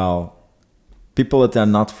Well, people that are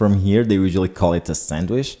not from here, they usually call it a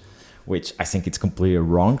sandwich, which I think it's completely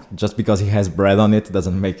wrong. Just because it has bread on it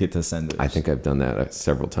doesn't make it a sandwich. I think I've done that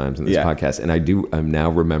several times in this Yeah. podcast, and I'm now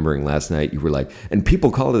remembering last night you were like, and people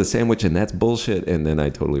call it a sandwich, and that's bullshit, and then I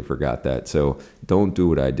totally forgot that. So don't do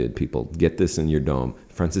what I did, people. Get this in your dome.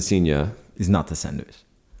 Francesinha, It's not a sandwich.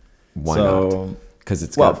 why So, not? Because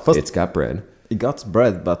first- it's got bread. It got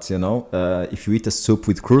bread, but if you eat a soup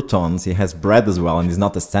with croutons, it has bread as well, and it's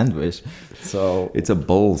not a sandwich. So, It's a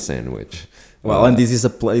bowl sandwich. and this is a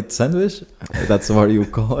plate sandwich. That's what you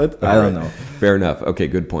call it. I don't know. Fair enough. Okay,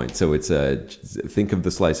 good point. So it's think of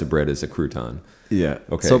the slice of bread as a crouton. Yeah.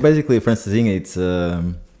 Okay. So basically, francesinha, it's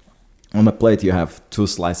on a plate you have 2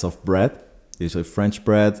 slices of bread, usually French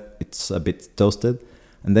bread. It's a bit toasted,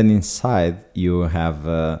 and then inside you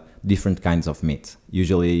have different kinds of meat.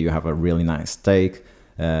 Usually you have a really nice steak,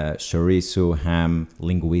 chorizo, ham,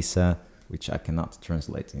 linguiça, which I cannot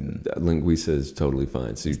translate in. Linguiça is totally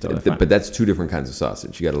fine. So Totally fine. But that's 2 different kinds of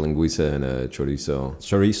sausage. You got a linguiça and a chorizo.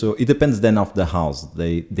 Chorizo. It depends then of the house.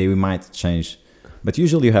 They might change, but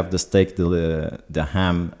usually you have the steak, the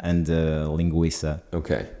ham, and the linguiça.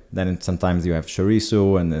 Okay. Then sometimes you have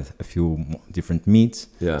chorizo and a few different meats.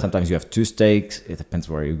 Yeah. Sometimes you have 2 steaks. It depends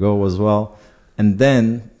where you go as well. And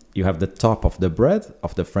then you have the top of the bread,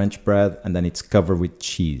 of the French bread, and then it's covered with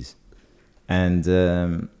cheese. And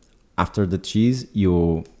after the cheese,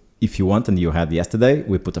 if you want, and you had yesterday,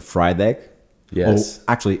 we put a fried egg. Yes. Oh,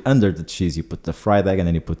 actually, under the cheese, you put the fried egg, and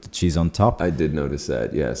then you put the cheese on top. I did notice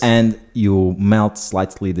that, yes. And you melt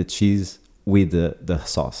slightly the cheese with the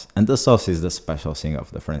sauce. And the sauce is the special thing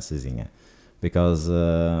of the francesinha, because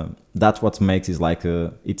that's what makes it like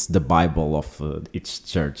it's the Bible of each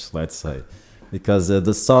church, let's say. Because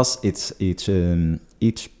the sauce,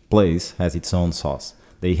 each place has its own sauce.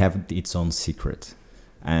 They have its own secret.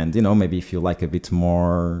 And, maybe if you like a bit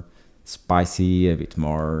more spicy, a bit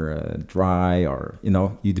more dry, or,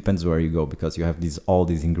 it depends where you go, because you have all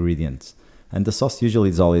these ingredients. And the sauce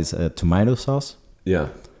usually is always tomato sauce. Yeah.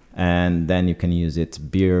 And then you can use it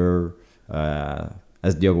beer.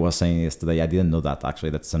 As Diogo was saying yesterday, I didn't know that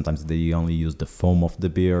actually, that sometimes they only use the foam of the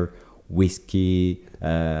beer, whiskey.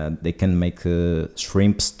 They can make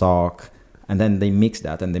shrimp stock, and then they mix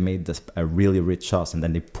that and they made a really rich sauce, and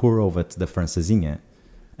then they pour over it the francesinha,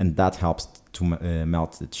 and that helps to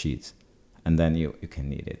melt the cheese, and then you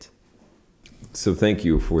can eat it. So thank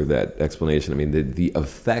you for that explanation. I mean, the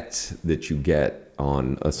effect that you get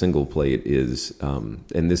on a single plate is,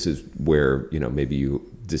 and this is where, maybe you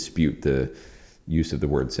dispute the use of the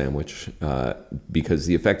word sandwich, because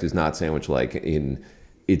the effect is not sandwich-like.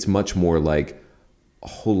 It's much more like,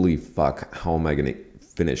 holy fuck, how am I going to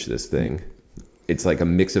finish this thing? It's like a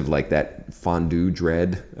mix of like that fondue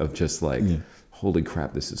dread of just like, holy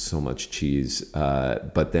crap, this is so much cheese.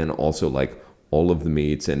 But then also like all of the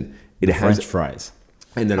meats, and it has French fries.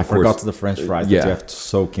 And then I of course, forgot the French fries that you have to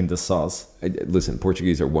soak in the sauce. Listen,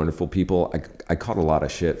 Portuguese are wonderful people. I caught a lot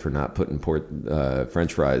of shit for not putting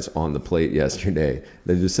French fries on the plate yesterday.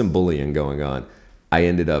 There's just some bullying going on. I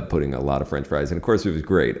ended up putting a lot of French fries, and of course it was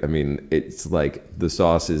great. I mean, it's like the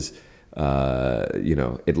sauce is,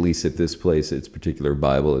 at least at this place, its particular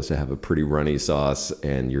Bible is to have a pretty runny sauce,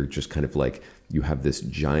 and you're just kind of like, you have this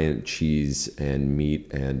giant cheese and meat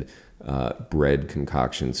and bread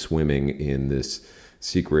concoction swimming in this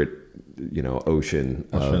secret, ocean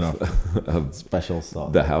of special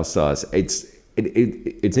sauce, the house sauce.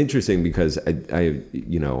 It's interesting because I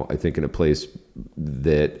think in a place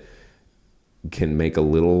that can make a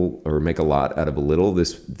little or make a lot out of a little,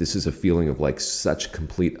 this is a feeling of like such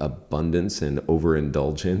complete abundance and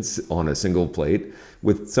overindulgence on a single plate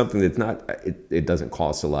with something that's not, it doesn't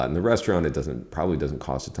cost a lot in the restaurant. It probably doesn't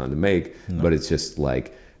cost a ton to make, but it's just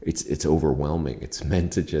like, it's overwhelming. It's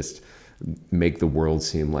meant to just make the world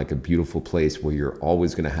seem like a beautiful place where you're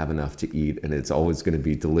always going to have enough to eat, and it's always going to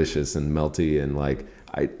be delicious and melty. And like,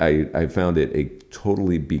 I found it a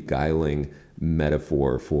totally beguiling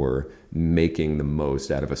metaphor for making the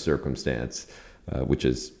most out of a circumstance, which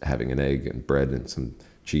is having an egg and bread and some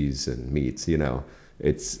cheese and meats.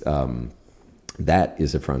 It's that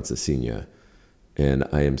is a francesinha. And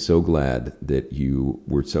I am so glad that you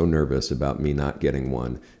were so nervous about me not getting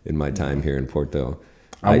one in my time here in Porto.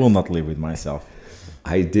 I will not live with myself.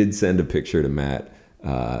 I did send a picture to Matt,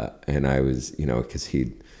 and I was, because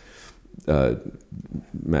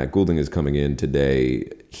Matt Goulding is coming in today.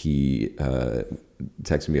 He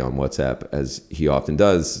texted me on WhatsApp, as he often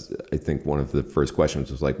does. I think one of the first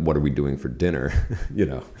questions was like, what are we doing for dinner?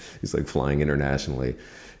 He's like flying internationally.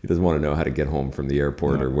 He doesn't want to know how to get home from the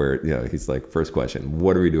airport or where, he's like, first question,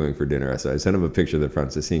 what are we doing for dinner? So I sent him a picture of the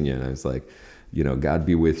Francesinha, and I was like, God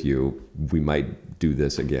be with you. We might do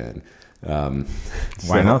this again.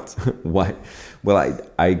 Why not? Why? Well,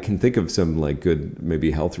 I can think of some like good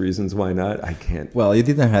maybe health reasons why not. I can't. Well, you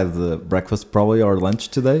didn't have the breakfast probably or lunch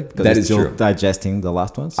today because that you're is still true. Digesting the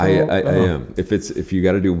last one. So, I am. If you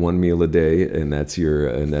got to do one meal a day and that's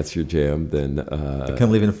your jam, then you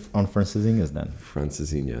can live on Francesinhas then.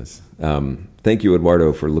 Francesinhas. Thank you,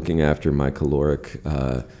 Eduardo, for looking after my caloric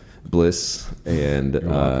bliss and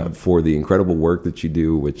for the incredible work that you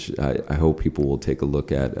do, which I hope people will take a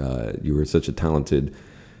look at. You were such a talented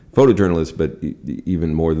photojournalist, but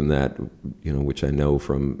even more than that, which I know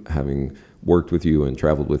from having worked with you and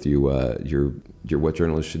traveled with you, you're what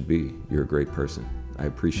journalists should be. You're a great person. I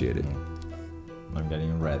appreciate it. I'm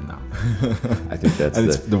getting red now. I think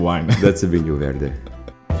that's the wine. That's the Vinho Verde.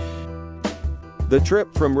 The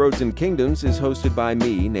Trip from Roads and Kingdoms is hosted by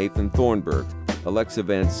me, Nathan Thornburg. Alexa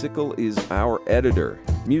Van Sickle is our editor.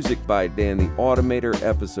 Music by Dan the Automator,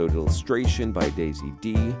 episode illustration by Daisy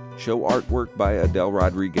D, show artwork by Adele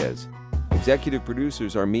Rodriguez. Executive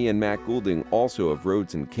producers are me and Matt Goulding, also of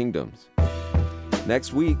Roads and Kingdoms.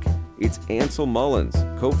 Next week, it's Ansel Mullins,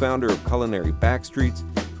 co-founder of Culinary Backstreets,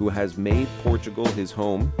 who has made Portugal his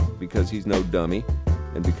home because he's no dummy,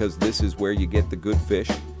 and because this is where you get the good fish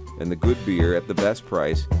and the good beer at the best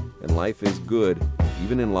price, and life is good,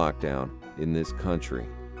 even in lockdown, in this country.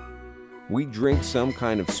 We drink some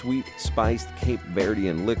kind of sweet, spiced Cape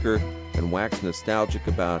Verdean liquor and wax nostalgic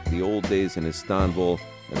about the old days in Istanbul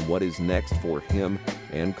and what is next for him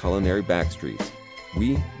and Culinary Backstreets.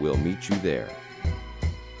 We will meet you there.